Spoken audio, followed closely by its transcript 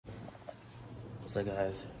So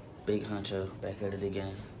guys, Big Huncho back at it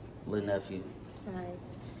again. Little nephew. Hi.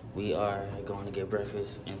 We are going to get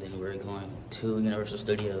breakfast and then we're going to Universal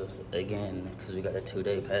Studios again because we got a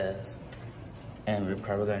 2-day pass. And we're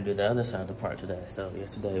probably going to do the other side of the park today. So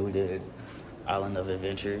yesterday we did Island of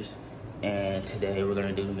Adventures. And today we're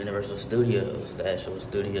going to do Universal Studios, the actual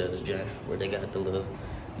studios gym where they got the little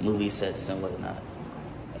movie sets and whatnot.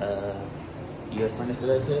 You had fun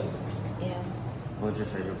yesterday, kid? Yeah. What was your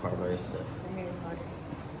favorite part about yesterday?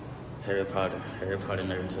 Harry Potter. Harry Potter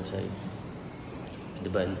nerds, I'll tell you. Hit the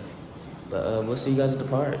button. But we'll see you guys at the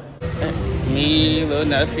park. Me, little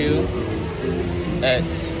nephew, at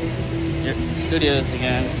Studios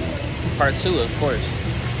again. Part 2, of course.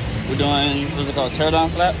 We're doing, what's it called, tear down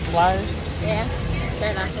flyers? Yeah,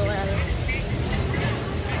 tear down flyers.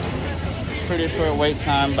 Pretty short wait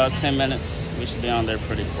time, about 10 minutes. We should be on there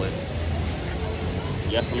pretty quick.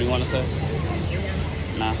 You got something you want to say?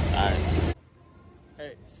 Nah, alright.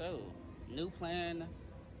 Hey, so, new plan.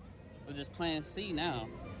 We're just plan C now.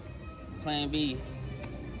 Plan B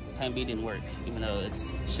didn't work, even though it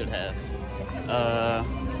should have.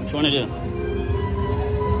 What you want to do?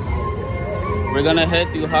 We're gonna head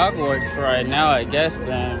through Hogwarts for right now, I guess,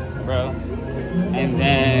 then, bro. And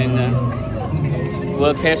then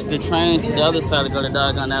we'll catch the train to the other side to go to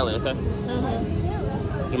Diagon Alley, okay?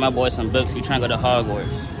 Give my boy some books. We trying to go to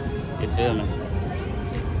Hogwarts. You feel me?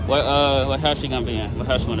 What house you gonna be in? What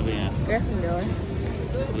house you wanna be in? Gryffindor.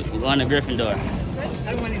 We going to Gryffindor.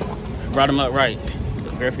 Brought him up right.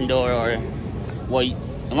 Gryffindor or, well,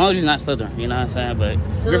 as long as you're not Slytherin, you know what I'm saying? But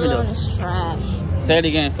Slytherin Gryffindor is trash. Say it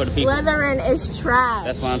again for the people. Slytherin is trash.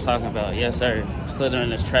 That's what I'm talking about. Yes, sir.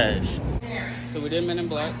 Slytherin is trash. So we did Men in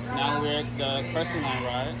Black. Now we're at the Crescent Line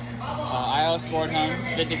ride. I outscored him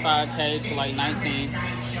 55K to like 19.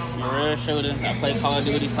 Maria shooter. I play Call of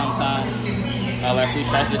Duty sometimes. Like we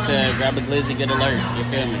just said, grab a glizzy, get alert. You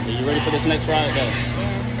feel me? Are you ready for this next ride though?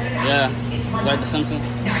 Yeah. You like The Simpsons?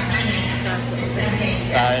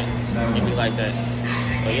 Side. If you like that.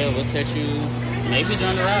 But yeah, we'll catch you maybe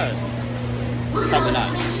during the ride. Probably not.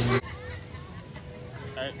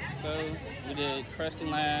 Alright, so we did Crescent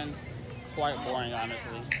Land. Quite boring,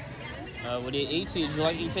 honestly. We did E.T. Did you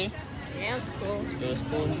like E.T.? Yeah, it was cool. It was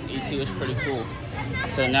cool. E.T. was pretty cool.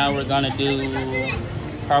 So now we're gonna do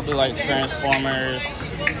probably like Transformers,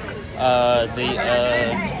 the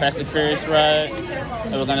Fast and Furious ride,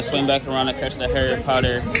 and we're gonna swing back around and catch the Harry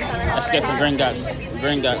Potter Escape from Gringotts,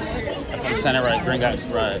 if I'm saying it right, Gringotts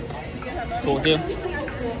ride. Cool with you?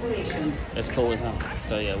 It's cool with him.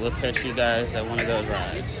 So yeah, we'll catch you guys at one of those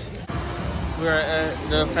rides. We're at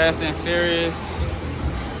the Fast and Furious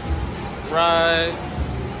ride.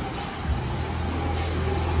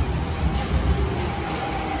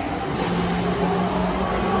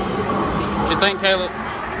 What you think, Caleb?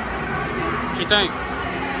 What you think?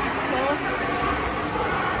 It's cool.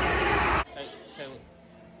 Hey, Caleb.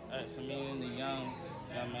 Alright, so me and the young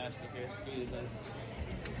master here, excuse us.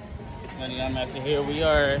 And the young master here, we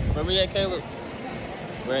are, where we at, Caleb?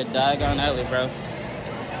 We're at Diagon Alley, bro.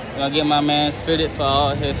 We're gonna get my man fitted for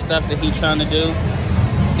all his stuff that he's trying to do.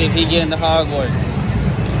 See if he get into Hogwarts.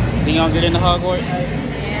 Think you gonna get into Hogwarts?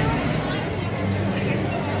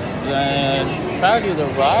 Yeah. Try to do the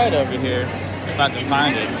ride over here if I can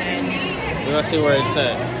find it. We're gonna see where it's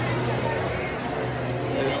at.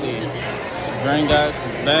 Let's see. Gringotts,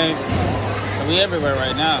 Bank. So we everywhere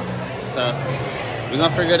right now. So we're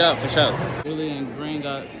gonna figure it out for sure. Really in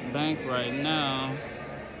Gringotts Bank right now.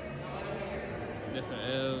 Different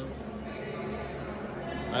elves.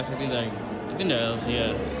 I think they're elves,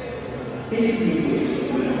 yeah.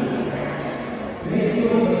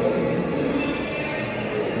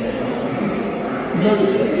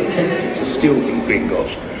 Those that attempted to steal from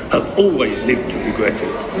Gringotts have always lived to regret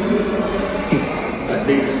it. At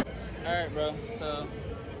least. Alright, bro. So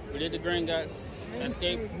we did the Gringotts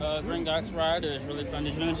Escape Gringotts ride. It was really fun.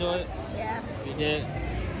 Did you enjoy it? Yeah. You did?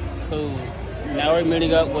 Cool. Now we're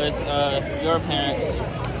meeting up with your parents.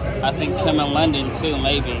 I think Kim in London too,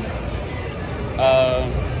 maybe.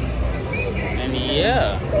 And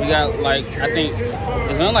yeah, we got like, I think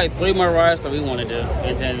there's only like 3 more rides that we want to do,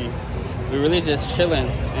 and then we're really just chilling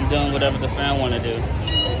and doing whatever the fan want to do.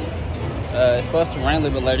 It's supposed to rain a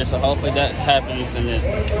little bit later, so hopefully that happens and it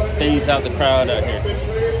thins out the crowd out here.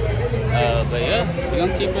 But yeah, we're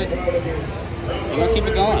gonna keep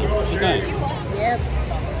it going. What you think? Yep.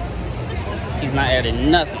 He's not adding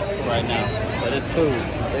nothing right now, but it's cool.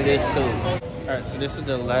 It is cool. All right, so this is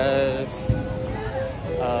the last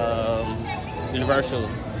Universal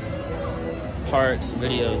Parks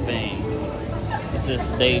video thing. This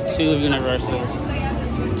is day 2 of Universal.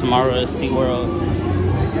 Tomorrow is SeaWorld.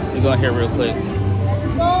 We're going here real quick.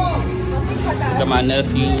 Got my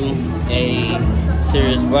nephew a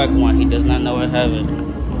Series Black one. He does not know I have it.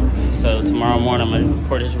 So tomorrow morning I'm gonna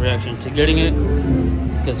record his reaction to getting it.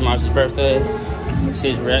 Because tomorrow's his birthday. See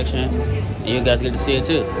his reaction. And you guys get to see it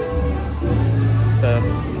too. So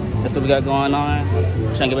that's what we got going on.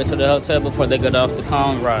 Trying to get back to the hotel before they get off the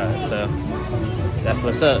Kong ride. So that's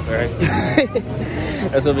what's up, right?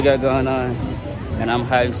 That's what we got going on. And I'm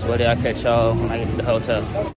hot and sweaty. I'll catch y'all when I get to the hotel.